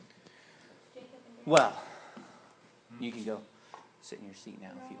Well, you can go sit in your seat now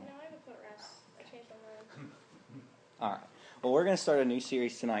if you want. No, I have a foot rest. I changed my mind. All right. Well, we're going to start a new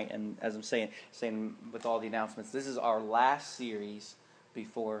series tonight, and as I'm saying with all the announcements, this is our last series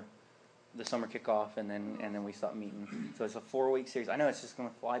before the summer kickoff, and then we stop meeting. So it's a 4-week series. I know it's just going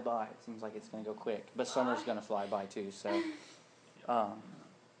to fly by. It seems like it's going to go quick, but summer's going to fly by too. So,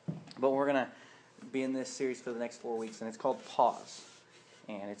 but we're going to be in this series for the next 4 weeks, and it's called Pause.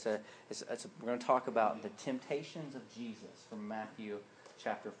 And we're going to talk about the temptations of Jesus from Matthew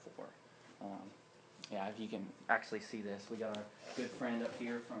chapter 4. Yeah, if you can actually see this, we got our good friend up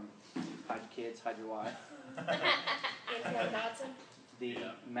here from Hide Your Kids, Hide Your Wife. The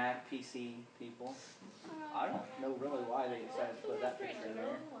Mac PC people. I don't know really why they decided to put that picture in there.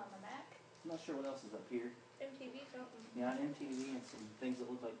 I'm not sure what else is up here. MTV something. Yeah, MTV and some things that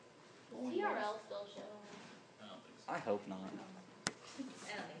look like... TRL still showing. I hope not. I don't think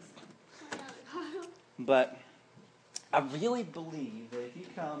so. But I really believe that if you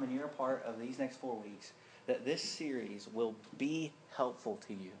come and you're a part of these next 4 weeks, that this series will be helpful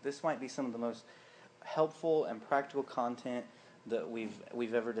to you. This might be some of the most helpful and practical content that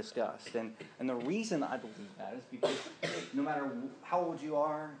we've ever discussed. And the reason I believe that is because no matter how old you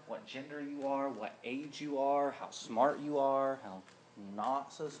are, what gender you are, what age you are, how smart you are, how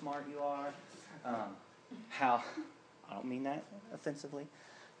not so smart you are, how... I don't mean that offensively.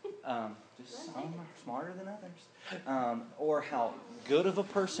 Just some are smarter than others. Or how good of a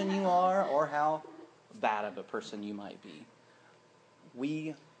person you are, or how bad of a person you might be.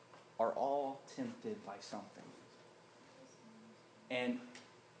 We are all tempted by something. And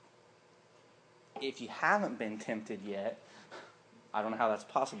if you haven't been tempted yet, I don't know how that's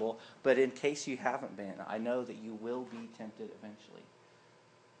possible, but in case you haven't been, I know that you will be tempted eventually.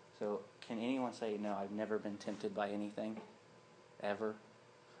 So, can anyone say, no, I've never been tempted by anything? Ever?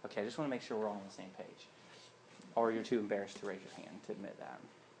 Okay, I just want to make sure we're all on the same page. Or you're too embarrassed to raise your hand to admit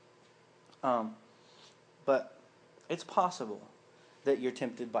that. But it's possible that you're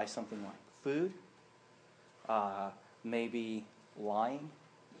tempted by something like food, maybe lying.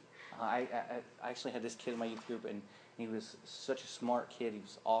 I actually had this kid in my youth group, and he was such a smart kid. He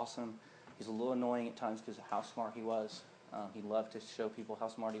was awesome. He was a little annoying at times because of how smart he was. He loved to show people how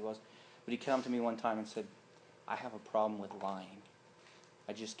smart he was. But he came to me one time and said, I have a problem with lying.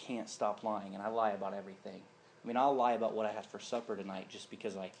 I just can't stop lying, and I lie about everything. I mean, I'll lie about what I had for supper tonight just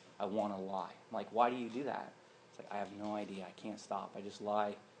because I want to lie. I'm like, why do you do that? It's like, I have no idea. I can't stop. I just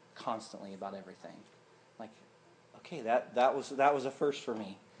lie constantly about everything. I'm like, okay, that was a first for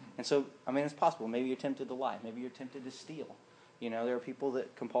me. And so, I mean, it's possible. Maybe you're tempted to lie. Maybe you're tempted to steal. You know, there are people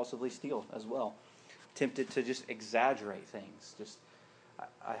that compulsively steal as well. Tempted to just exaggerate things.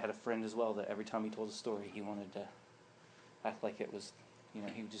 I had a friend as well that every time he told a story, he wanted to act like it was, you know,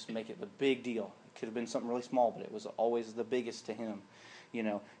 he would just make it the big deal. It could have been something really small, but it was always the biggest to him. You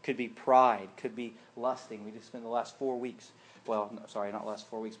know, could be pride, could be lusting. We just spent the last 4 weeks, well, no, sorry, not last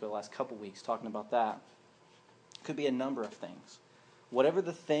 4 weeks, but the last couple weeks talking about that. Could be a number of things. Whatever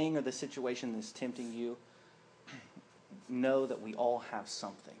the thing or the situation that's tempting you, know that we all have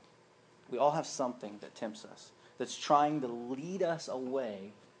something. We all have something that tempts us, that's trying to lead us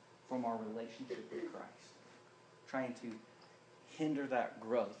away from our relationship with Christ, trying to hinder that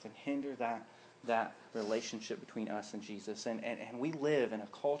growth and hinder that relationship between us and Jesus. And we live in a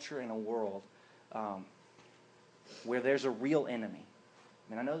culture, in a world where there's a real enemy.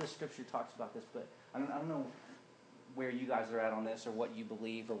 I mean, I know the Scripture talks about this, but I don't know where you guys are at on this or what you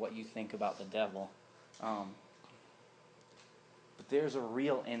believe or what you think about the devil. But there's a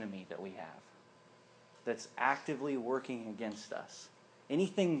real enemy that we have that's actively working against us.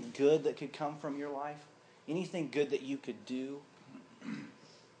 Anything good that could come from your life, anything good that you could do,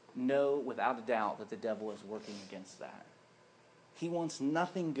 know without a doubt that the devil is working against that. He wants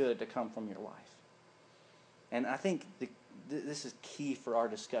nothing good to come from your life. And I think this is key for our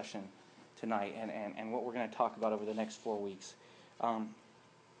discussion tonight and what we're going to talk about over the next 4 weeks.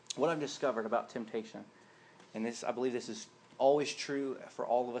 What I've discovered about temptation, and this, I believe this is always true for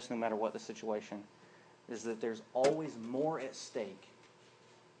all of us no matter what the situation, is that there's always more at stake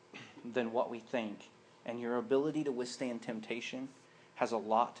than what we think. And your ability to withstand temptation has a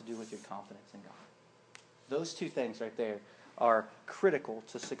lot to do with your confidence in God. Those two things right there are critical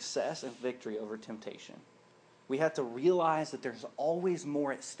to success and victory over temptation. We have to realize that there's always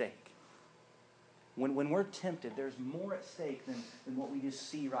more at stake. When we're tempted, there's more at stake than what we just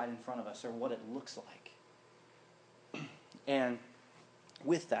see right in front of us or what it looks like. And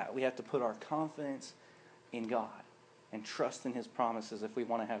with that, we have to put our confidence in God and trust in His promises if we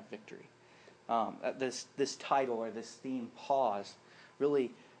want to have victory. This title or this theme, Pause,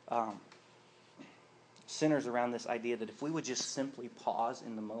 really centers around this idea that if we would just simply pause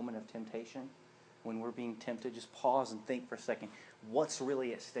in the moment of temptation, when we're being tempted, just pause and think for a second, what's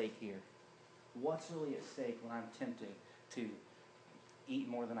really at stake here? What's really at stake when I'm tempted to eat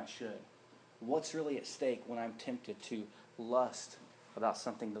more than I should? What's really at stake when I'm tempted to lust about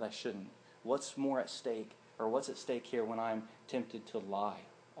something that I shouldn't? What's more at stake, or what's at stake here when I'm tempted to lie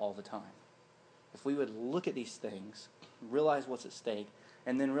all the time? If we would look at these things, realize what's at stake,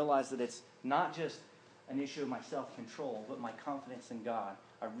 and then realize that it's not just an issue of my self-control, but my confidence in God,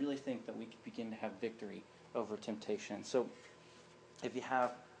 I really think that we can begin to have victory over temptation. So if you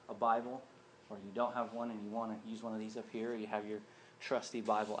have a Bible, or you don't have one and you want to use one of these up here, or you have your trusty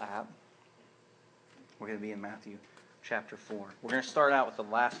Bible app, we're going to be in Matthew chapter 4. We're going to start out with the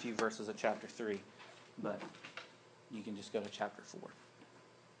last few verses of chapter 3, but you can just go to chapter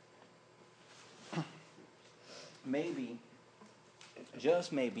 4. Maybe,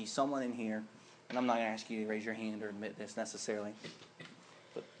 just maybe, someone in here, and I'm not going to ask you to raise your hand or admit this necessarily,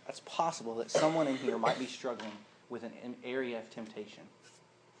 but it's possible that someone in here might be struggling with an area of temptation.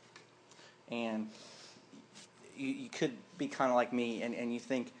 And you could be kind of like me, and you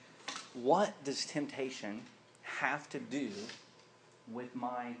think, what does temptation have to do with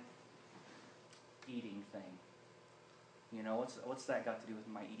my eating thing? You know, what's that got to do with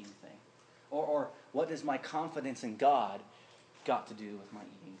my eating thing? Or what does my confidence in God got to do with my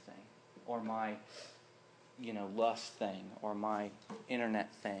eating thing? Or my, lust thing? Or my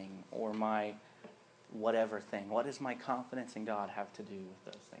internet thing? Or my whatever thing? What does my confidence in God have to do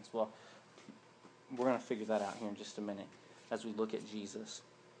with those things? Well, we're going to figure that out here in just a minute as we look at Jesus.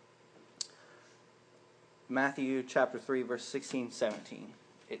 Matthew chapter 3, verse 16, 17.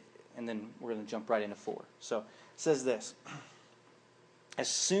 And then we're going to jump right into 4. So it says this. As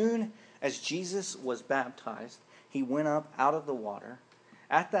soon as Jesus was baptized, he went up out of the water.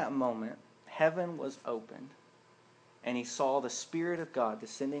 At that moment, heaven was opened, and he saw the Spirit of God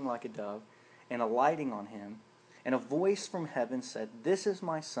descending like a dove and alighting on him. And a voice from heaven said, "This is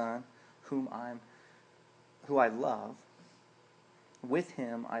my Son, who I love. With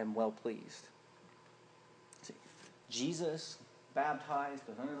him I am well pleased." See, Jesus, baptized,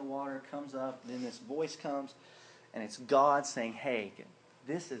 goes under the water, comes up, then this voice comes, and it's God saying, "Hey,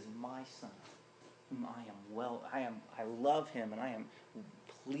 this is my Son, whom I love him, and I am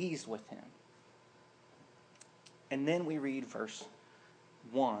pleased with him." And then we read verse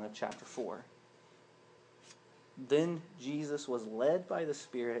 1 of chapter 4. Then Jesus was led by the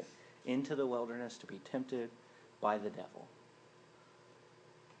Spirit into the wilderness to be tempted by the devil.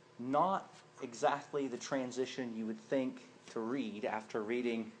 Not exactly the transition you would think to read after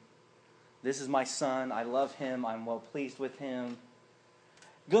reading, "This is my Son, I love him, I'm well pleased with him.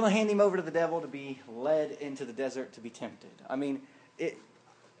 Going to hand him over to the devil to be led into the desert to be tempted." I mean,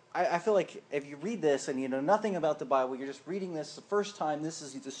 I feel like if you read this and you know nothing about the Bible, you're just reading this the first time, this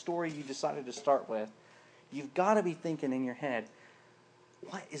is the story you decided to start with, you've got to be thinking in your head,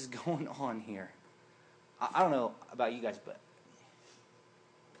 what is going on here? I don't know about you guys, but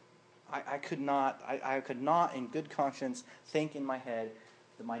I could not in good conscience think in my head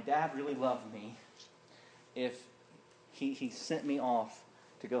that my dad really loved me if he sent me off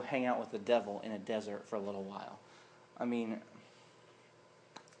to go hang out with the devil in a desert for a little while. I mean,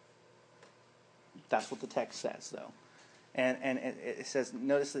 that's what the text says, though. And it says,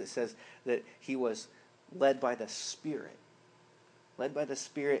 notice that it says that he was led by the Spirit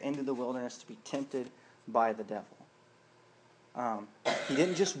into the wilderness to be tempted by the devil. He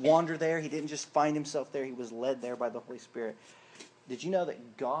didn't just wander there. He didn't just find himself there. He was led there by the Holy Spirit. Did you know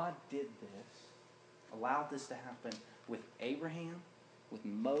that God did this, allowed this to happen with Abraham, with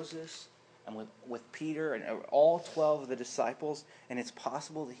Moses, and with Peter, and all 12 of the disciples? And it's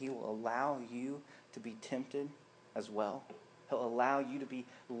possible that he will allow you to be tempted as well. He'll allow you to be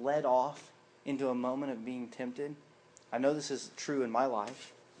led off into a moment of being tempted. I know this is true in my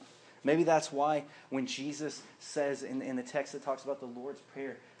life. Maybe that's why when Jesus says in the text that talks about the Lord's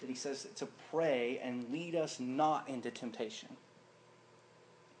Prayer, that he says to pray and lead us not into temptation.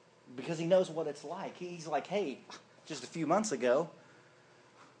 Because he knows what it's like. He's like, hey, just a few months ago,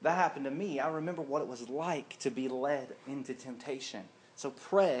 that happened to me. I remember what it was like to be led into temptation. So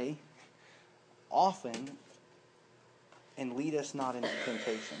pray often and lead us not into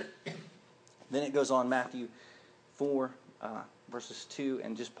temptation. Then it goes on, Matthew 4, verses 2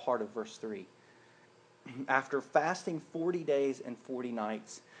 and just part of verse 3. After fasting 40 days and 40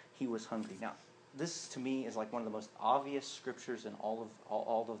 nights, he was hungry. Now, this to me is like one of the most obvious scriptures in all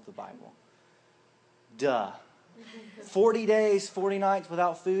of the Bible. Duh. 40 days, 40 nights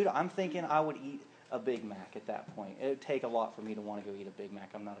without food, I'm thinking I would eat a Big Mac at that point. It would take a lot for me to want to go eat a Big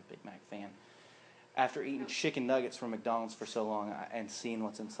Mac. I'm not a Big Mac fan. after eating chicken nuggets from McDonald's for so long and seeing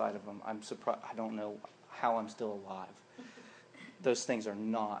what's inside of them, I'm surprised. I don't know how I'm still alive. Those things are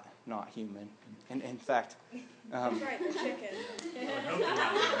not human. And in fact, That's right, the chicken.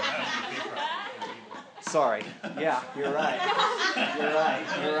 sorry. Yeah, you're right.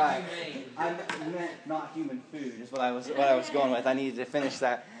 You're right. I meant not human food is what I was going with. I needed to finish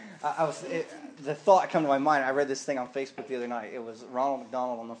that. The thought come to my mind. I read this thing on Facebook the other night. It was Ronald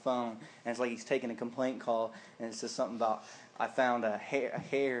McDonald on the phone, and it's like he's taking a complaint call, and it says something about, I found a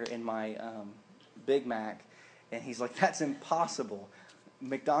hair in my Big Mac, and he's like, that's impossible.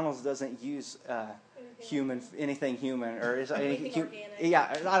 McDonald's doesn't use anything human, or Anything organic. Yeah,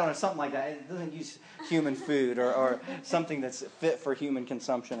 I don't know, something like that. It doesn't use human food or something that's fit for human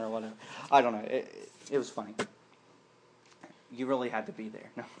consumption or whatever. I don't know. It was funny. You really had to be there.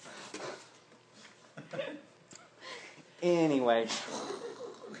 No. Anyway,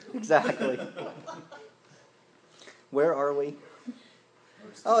 exactly. Where are we?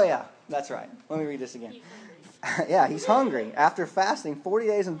 Oh yeah, that's right. Let me read this again. Yeah, he's hungry. After fasting 40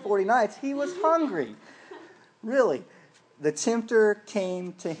 days and 40 nights, he was hungry. Really. The tempter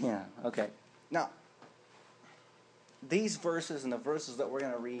came to him. Okay. Now, these verses and the verses that we're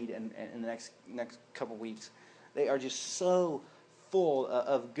going to read in the next couple weeks, they are just so full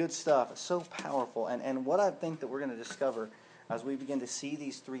of good stuff, so powerful. And what I think that we're going to discover as we begin to see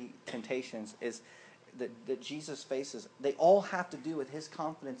these three temptations is that Jesus faces, they all have to do with his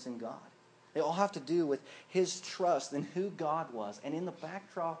confidence in God. They all have to do with his trust in who God was. And in the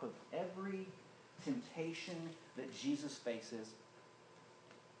backdrop of every temptation that Jesus faces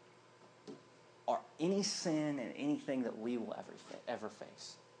are any sin and anything that we will ever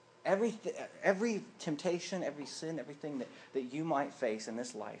face. Every temptation, every sin, everything that you might face in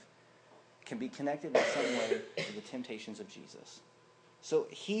this life can be connected in some way to the temptations of Jesus. So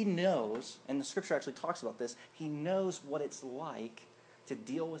he knows, and the scripture actually talks about this, he knows what it's like to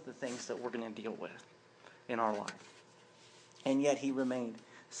deal with the things that we're going to deal with in our life. And yet he remained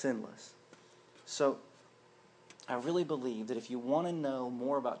sinless. So I really believe that if you want to know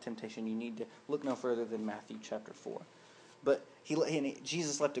more about temptation, you need to look no further than Matthew chapter 4. But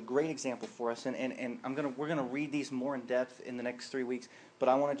Jesus left a great example for us, and we're going to read these more in depth in the next 3 weeks, but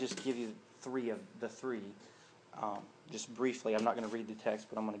I want to just give you three of the three, just briefly. I'm not going to read the text,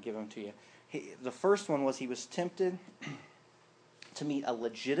 but I'm going to give them to you. The first one was he was tempted to meet a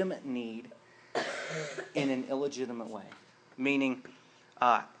legitimate need in an illegitimate way, meaning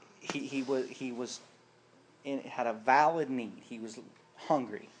he had a valid need. He was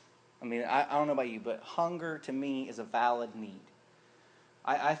hungry. I mean, I don't know about you, but hunger to me is a valid need.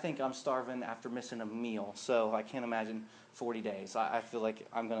 I think I'm starving after missing a meal, so I can't imagine 40 days. I feel like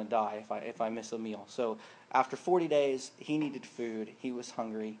I'm going to die if I miss a meal. So after 40 days, he needed food. He was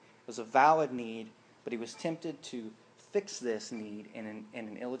hungry. It was a valid need, but he was tempted to fix this need in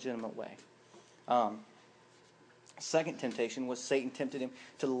an illegitimate way. Second temptation was Satan tempted him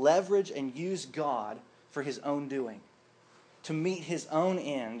to leverage and use God for his own doing, to meet his own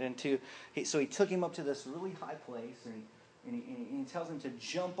end, so he took him up to this really high place, and he tells him to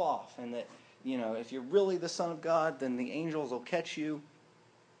jump off, and that, if you're really the Son of God, then the angels will catch you,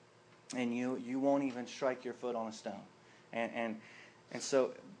 and you won't even strike your foot on a stone, and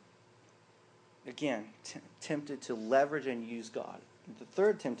so again, tempted to leverage and use God. The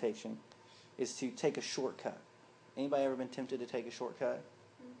third temptation is to take a shortcut. Anybody ever been tempted to take a shortcut?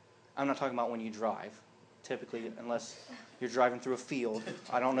 I'm not talking about when you drive. Typically, unless you're driving through a field,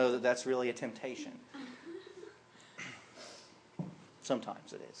 I don't know that that's really a temptation.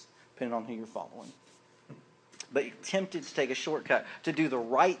 Sometimes it is, depending on who you're following. But you're tempted to take a shortcut, to do the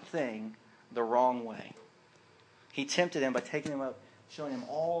right thing the wrong way. He tempted him by taking him up, showing him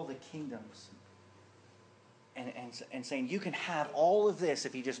all the kingdoms, and saying, you can have all of this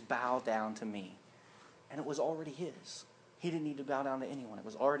if you just bow down to me. And it was already his. He didn't need to bow down to anyone. It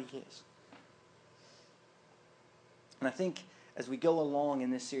was already his. And I think as we go along in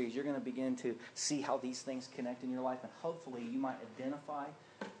this series, you're going to begin to see how these things connect in your life. And hopefully you might identify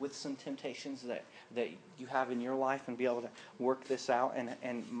with some temptations that you have in your life and be able to work this out.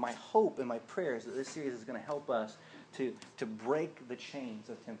 And my hope and my prayer is that this series is going to help us to break the chains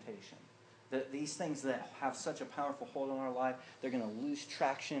of temptation. That these things that have such a powerful hold on our life, they're going to lose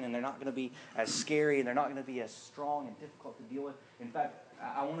traction, and they're not going to be as scary, and they're not going to be as strong and difficult to deal with. In fact,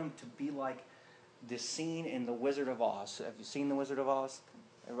 I want them to be like the scene in The Wizard of Oz. Have you seen The Wizard of Oz?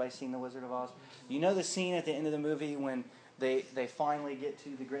 Everybody seen The Wizard of Oz? You know the scene at the end of the movie when they finally get to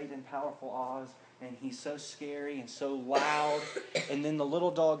the great and powerful Oz, and he's so scary and so loud, and then the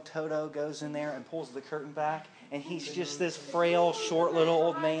little dog Toto goes in there and pulls the curtain back, and he's just this frail, short little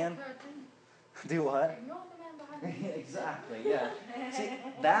old man. Do what? Ignore the man behind you. Exactly, yeah. See,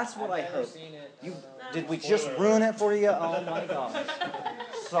 that's what I hope. Seen it. You, I don't did know. we just ruin it for you? Oh my gosh.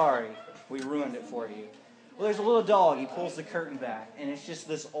 Sorry, we ruined it for you. Well, there's a little dog. He pulls the curtain back, and it's just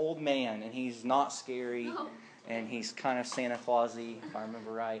this old man, and he's not scary, and he's kind of Santa Claus-y, if I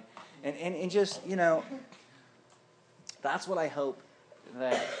remember right. And just, that's what I hope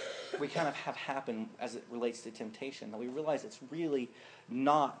that we kind of have happen as it relates to temptation, that we realize it's really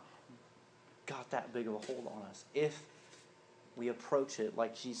not got that big of a hold on us if we approach it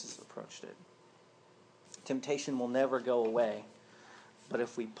like Jesus approached it. Temptation will never go away, but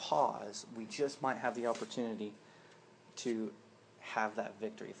if we pause, we just might have the opportunity to have that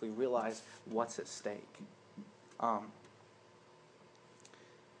victory if we realize what's at stake. I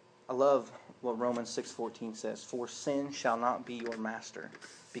love what Romans 6:14 says, "For sin shall not be your master,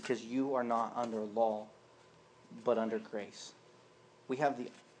 because you are not under law, but under grace." We have the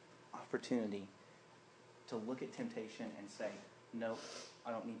opportunity to look at temptation and say, no,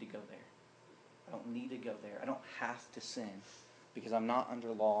 I don't need to go there. I don't need to go there. I don't have to sin because I'm not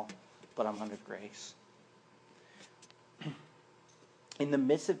under law, but I'm under grace. In the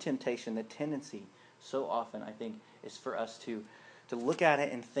midst of temptation, the tendency so often, I think, is for us to look at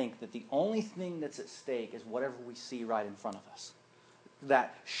it and think that the only thing that's at stake is whatever we see right in front of us.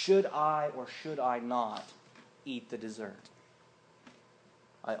 That should I or should I not eat the dessert?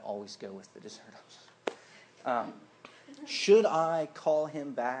 I always go with the dessert. Should I call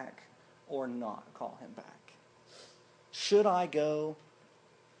him back or not call him back? Should I go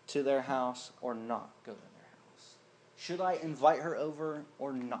to their house or not go to their house? Should I invite her over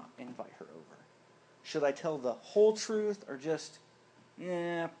or not invite her over? Should I tell the whole truth or just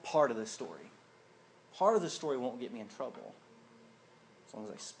part of the story? Part of the story won't get me in trouble as long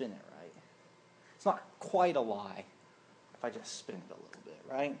as I spin it right. It's not quite a lie if I just spin it a little bit,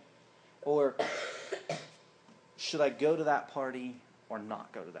 right? Or should I go to that party or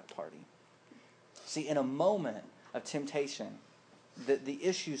not go to that party? See, in a moment of temptation, the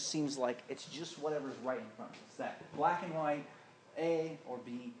issue seems like it's just whatever's right in front of us. That black and white, A or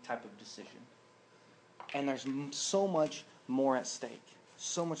B type of decision. And there's so much more at stake.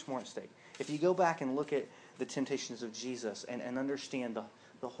 So much more at stake. If you go back and look at the temptations of Jesus and understand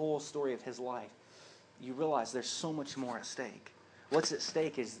the whole story of his life, you realize there's so much more at stake. What's at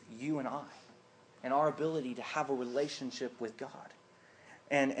stake is you and I, and our ability to have a relationship with God,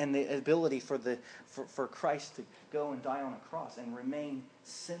 and the ability for Christ to go and die on a cross and remain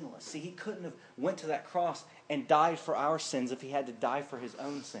sinless. See, he couldn't have went to that cross and died for our sins if he had to die for his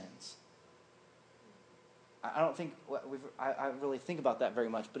own sins. I don't think I really think about that very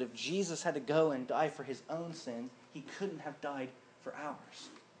much. But if Jesus had to go and die for his own sins, he couldn't have died for ours.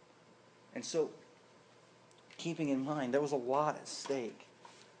 And so, keeping in mind, there was a lot at stake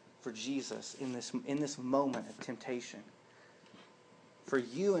for Jesus in this moment of temptation. For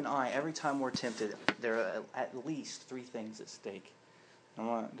you and I, every time we're tempted, there are at least 3 things at stake. I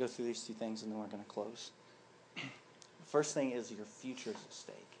want to go through these 2 things and then we're going to close. The first thing is your future is at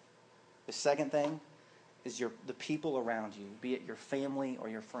stake. The second thing is the people around you, be it your family or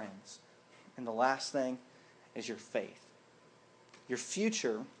your friends. And the last thing is your faith. Your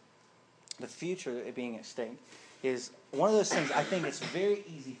future, the future being at stake, is one of those things. I think it's very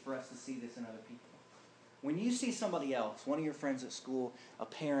easy for us to see this in other people. When you see somebody else, one of your friends at school, a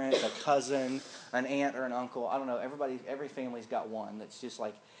parent, a cousin, an aunt or an uncle, I don't know, every family's got one that's just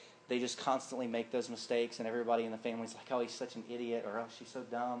like, they just constantly make those mistakes, and everybody in the family's like, oh, he's such an idiot, or oh, she's so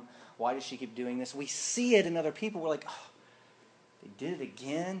dumb. Why does she keep doing this? We see it in other people. We're like, oh, they did it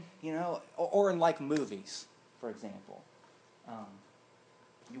again, Or in like movies, for example.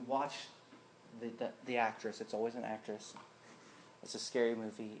 You watch the actress. It's always an actress. It's a scary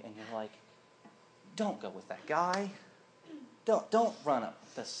movie, and you're like, don't go with that guy. Don't run up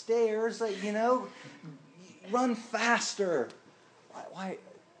the stairs. Run faster. Why?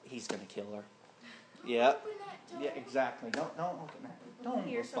 He's going to kill her. Yeah. Yeah, exactly. Don't look at that. Don't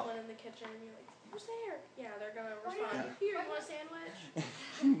hear look someone in the kitchen and you're like, who's there? Yeah, they're going to respond. Here, you want a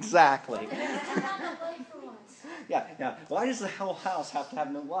sandwich? Exactly. Yeah. Why does the whole house have to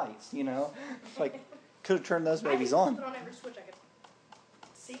have no lights, Like, could have turned those babies on. Put on every switch I could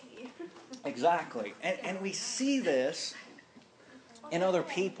see. Exactly. And we see this in other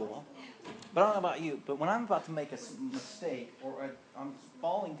people. But I don't know about you, but when I'm about to make a mistake or I'm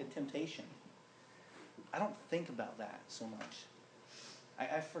falling to temptation, I don't think about that so much.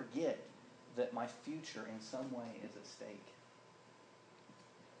 I forget that my future in some way is at stake.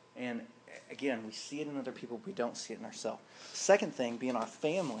 And again, we see it in other people, but we don't see it in ourselves. Second thing, being our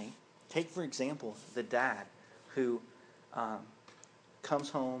family, take for example the dad who comes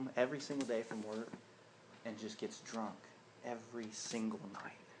home every single day from work and just gets drunk every single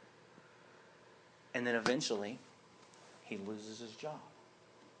night. And then eventually, he loses his job.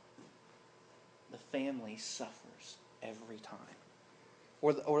 The family suffers every time.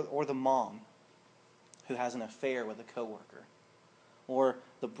 Or the mom who has an affair with a coworker. Or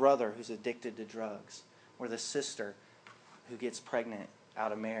the brother who's addicted to drugs. Or the sister who gets pregnant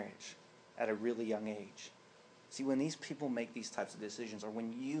out of marriage at a really young age. See, when these people make these types of decisions, or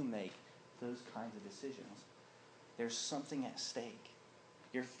when you make those kinds of decisions, there's something at stake.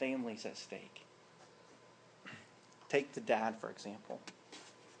 Your family's at stake. Take the dad, for example.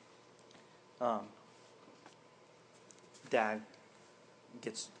 Dad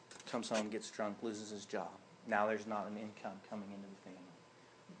comes home, gets drunk, loses his job. Now there's not an income coming into the family.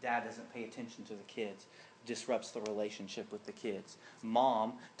 Dad doesn't pay attention to the kids, disrupts the relationship with the kids.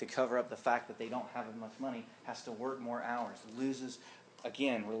 Mom, to cover up the fact that they don't have as much money, has to work more hours, loses,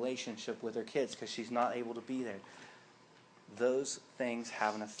 again, relationship with her kids because she's not able to be there. Those things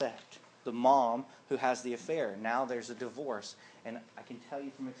have an effect. The mom who has the affair, now there's a divorce. And I can tell you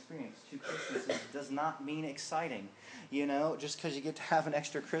from experience, 2 Christmases does not mean exciting. You know, just because you get to have an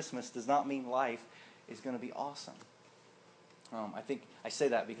extra Christmas does not mean life is going to be awesome. I say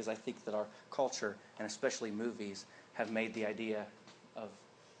that because I think that our culture, and especially movies, have made the idea of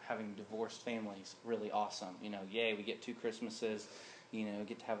having divorced families really awesome. You know, yay, we get 2 Christmases, you know,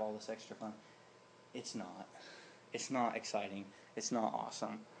 get to have all this extra fun. It's not. It's not exciting. It's not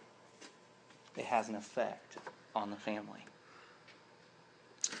awesome. It has an effect on the family.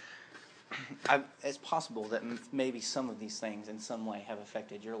 It's possible that maybe some of these things in some way have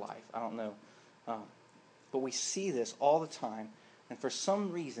affected your life. I don't know. But we see this all the time. And for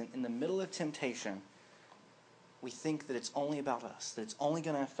some reason, in the middle of temptation, we think that it's only about us, that it's only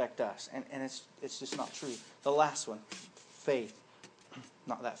going to affect us. And it's just not true. The last one, faith.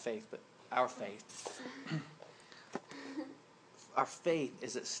 Not that faith, but our faith. Our faith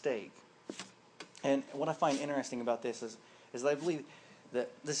is at stake. And what I find interesting about this is that I believe that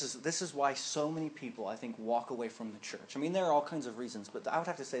this is why so many people, I think, walk away from the church. I mean, there are all kinds of reasons, but I would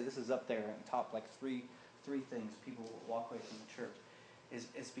have to say this is up there in top, like three things people walk away from the church.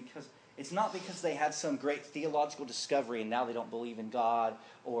 Is because it's not because they had some great theological discovery and now they don't believe in God,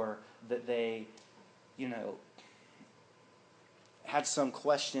 or that they, you know, had some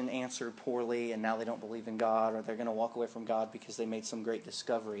question answered poorly and now they don't believe in God, or they're going to walk away from God because they made some great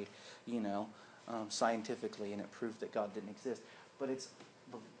discovery, you know, scientifically, and it proved that God didn't exist. But it's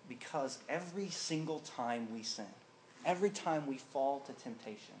because every single time we sin, every time we fall to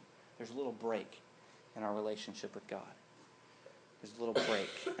temptation, there's a little break in our relationship with God. There's a little break.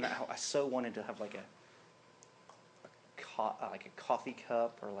 And I so wanted to have like a coffee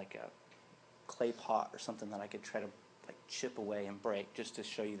cup or like a clay pot or something that I could try to like chip away and break, just to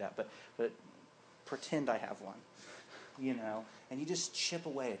show you that. But pretend I have one, you know, and you just chip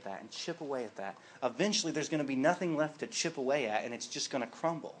away at that and chip away at that. Eventually there's going to be nothing left to chip away at, and it's just going to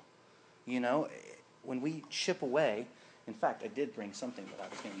crumble. You know, when we chip away, in fact, I did bring something that I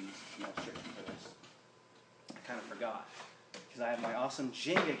was going to use as an illustration for this. I kind of forgot, because I have my awesome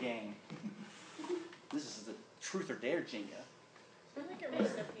Jenga game. This is the Truth or Dare Jenga. I think you're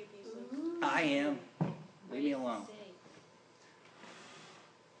missing a few pieces. I am. Leave me alone.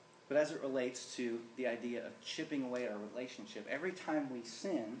 But as it relates to the idea of chipping away at our relationship, every time we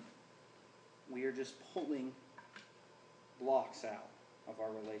sin, we are just pulling blocks out of our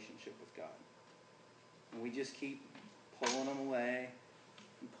relationship with God. And we just keep pulling them away,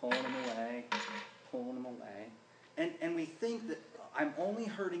 and pulling them away, pulling them away. And we think that I'm only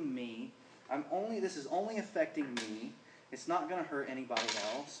hurting me, this is only affecting me, it's not going to hurt anybody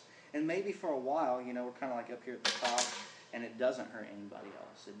else. And maybe for a while, you know, we're kind of like up here at the top, and it doesn't hurt anybody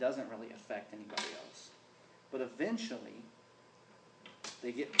else. It doesn't really affect anybody else. But eventually,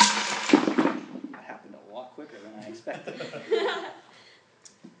 they get... That happened a lot quicker than I expected.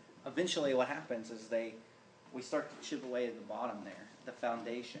 Eventually, what happens is we start to chip away at the bottom there, the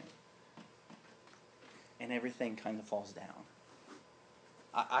foundation. And everything kind of falls down.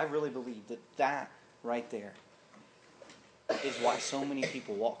 I really believe that right there is why so many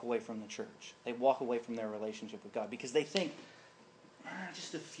people walk away from the church. They walk away from their relationship with God because they think,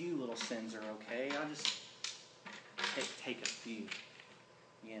 just a few little sins are okay. I'll just take a few,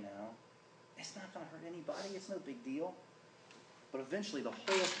 you know. It's not going to hurt anybody. It's no big deal. But eventually the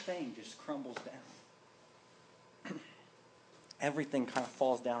whole thing just crumbles down. Everything kind of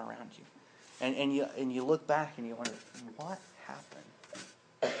falls down around you. And you look back and you wonder, what happened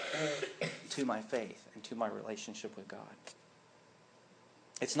to my faith and to my relationship with God?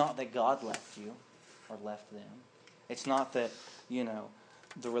 It's not that God left you or left them. It's not that, you know,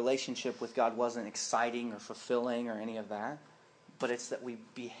 the relationship with God wasn't exciting or fulfilling or any of that, but it's that we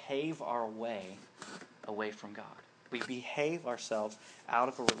behave our way away from God. We behave ourselves out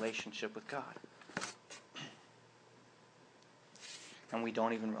of a relationship with God. And we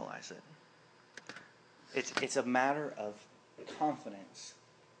don't even realize it. It's a matter of confidence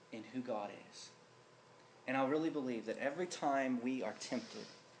in who God is. And I really believe that every time we are tempted,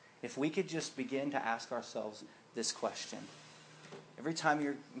 if we could just begin to ask ourselves this question. Every time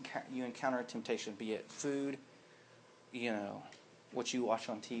you encounter a temptation, be it food, what you watch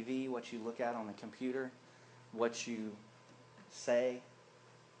on TV, what you look at on the computer, what you say,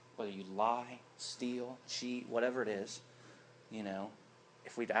 whether you lie, steal, cheat, whatever it is,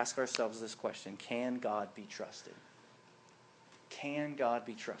 if we'd ask ourselves this question, can God be trusted? Can God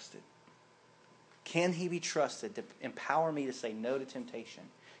be trusted? Can He be trusted to empower me to say no to temptation?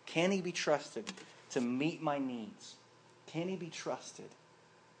 Can He be trusted to meet my needs? Can He be trusted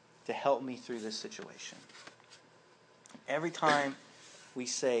to help me through this situation? Every time we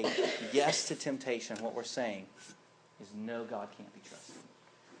say yes to temptation, what we're saying is no, God can't be trusted.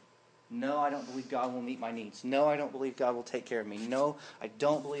 No, I don't believe God will meet my needs. No, I don't believe God will take care of me. No, I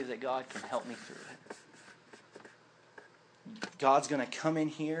don't believe that God can help me through it. God's going to come in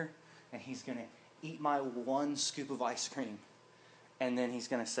here and He's going to eat my one scoop of ice cream. And then He's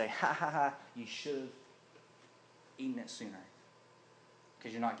going to say, ha ha ha, you should have eaten it sooner.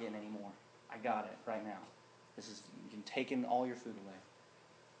 Because you're not getting any more. I got it right now. You're taking all your food away.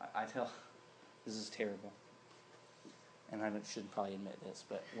 This is terrible. And I shouldn't probably admit this,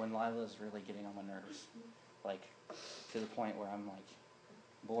 but when Lila's really getting on my nerves, to the point where I'm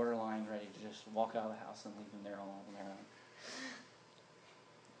borderline ready to just walk out of the house and leave them there all on their own,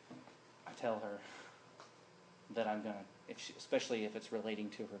 I tell her that I'm going to, especially if it's relating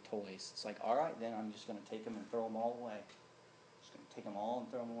to her toys, it's all right, then I'm just going to take them and throw them all away. Just going to take them all and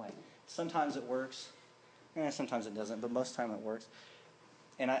throw them away. Sometimes it works, sometimes it doesn't, but most of the time it works.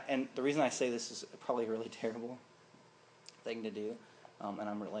 And the reason I say this is probably a really terrible thing to do, and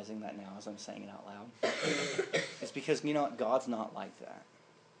I'm realizing that now as I'm saying it out loud, it's because, God's not like that.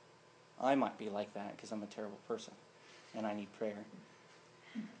 I might be like that because I'm a terrible person, and I need prayer.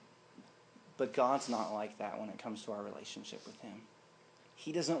 But God's not like that when it comes to our relationship with Him.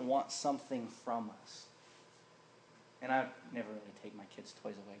 He doesn't want something from us. And I never really take my kids'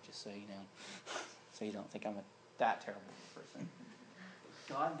 toys away, just so you know, so you don't think I'm that terrible person.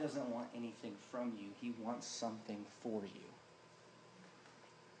 God doesn't want anything from you. He wants something for you.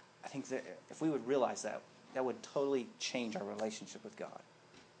 I think that if we would realize that, that would totally change our relationship with God.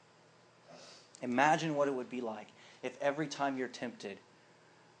 Imagine what it would be like if every time you're tempted,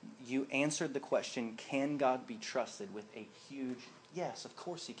 you answered the question, can God be trusted, with a huge, yes, of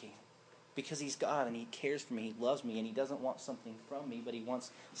course He can. Because He's God and He cares for me, He loves me, and He doesn't want something from me, but He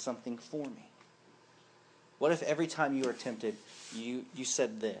wants something for me. What if every time you are tempted, you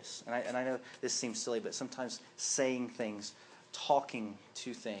said this? And I know this seems silly, but sometimes saying things, talking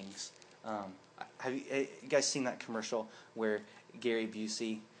to things. Have you guys seen that commercial where Gary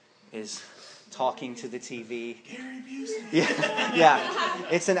Busey is talking to the TV? Gary Busey. Yeah.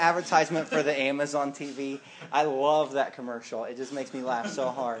 It's an advertisement for the Amazon TV. I love that commercial. It just makes me laugh so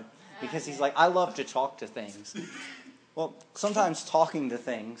hard because he's like, I love to talk to things. Well, sometimes talking to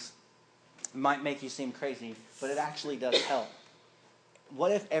things might make you seem crazy, but it actually does help.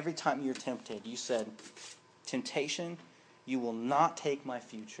 What if every time you're tempted, you said, temptation, you will not take my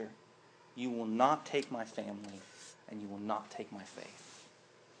future, you will not take my family, and you will not take my faith.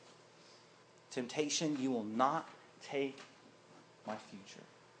 Temptation, you will not take my future.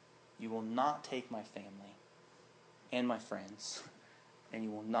 You will not take my family and my friends, and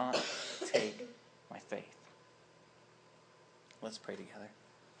you will not take my faith. Let's pray together.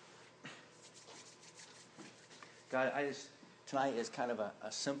 God, tonight is kind of a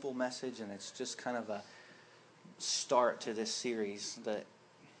simple message, and it's just kind of a start to this series that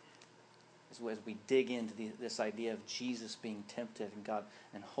as we dig into this idea of Jesus being tempted and God,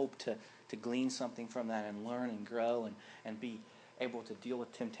 and hope to glean something from that and learn and grow and be able to deal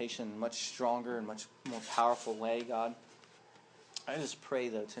with temptation in a much stronger and much more powerful way, God. I just pray,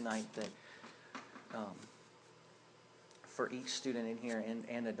 though, tonight that for each student in here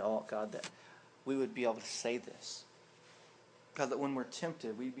and adult, God, that we would be able to say this. God, that when we're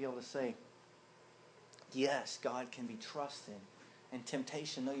tempted, we'd be able to say, yes, God can be trusted. And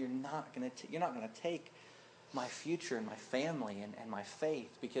temptation, no, you're not going to take my future and my family and my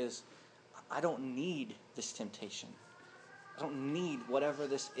faith, because I don't need this temptation. I don't need whatever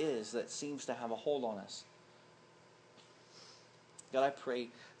this is that seems to have a hold on us. God, I pray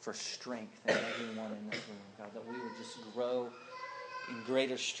for strength in everyone in this room, God, that we would just grow in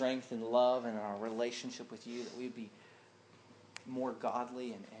greater strength and love and in our relationship with you, that we would be more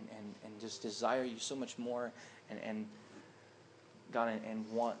godly and just desire you so much more and God, and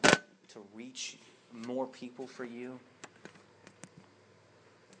want to reach more people for you.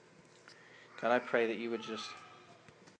 God, I pray that you would just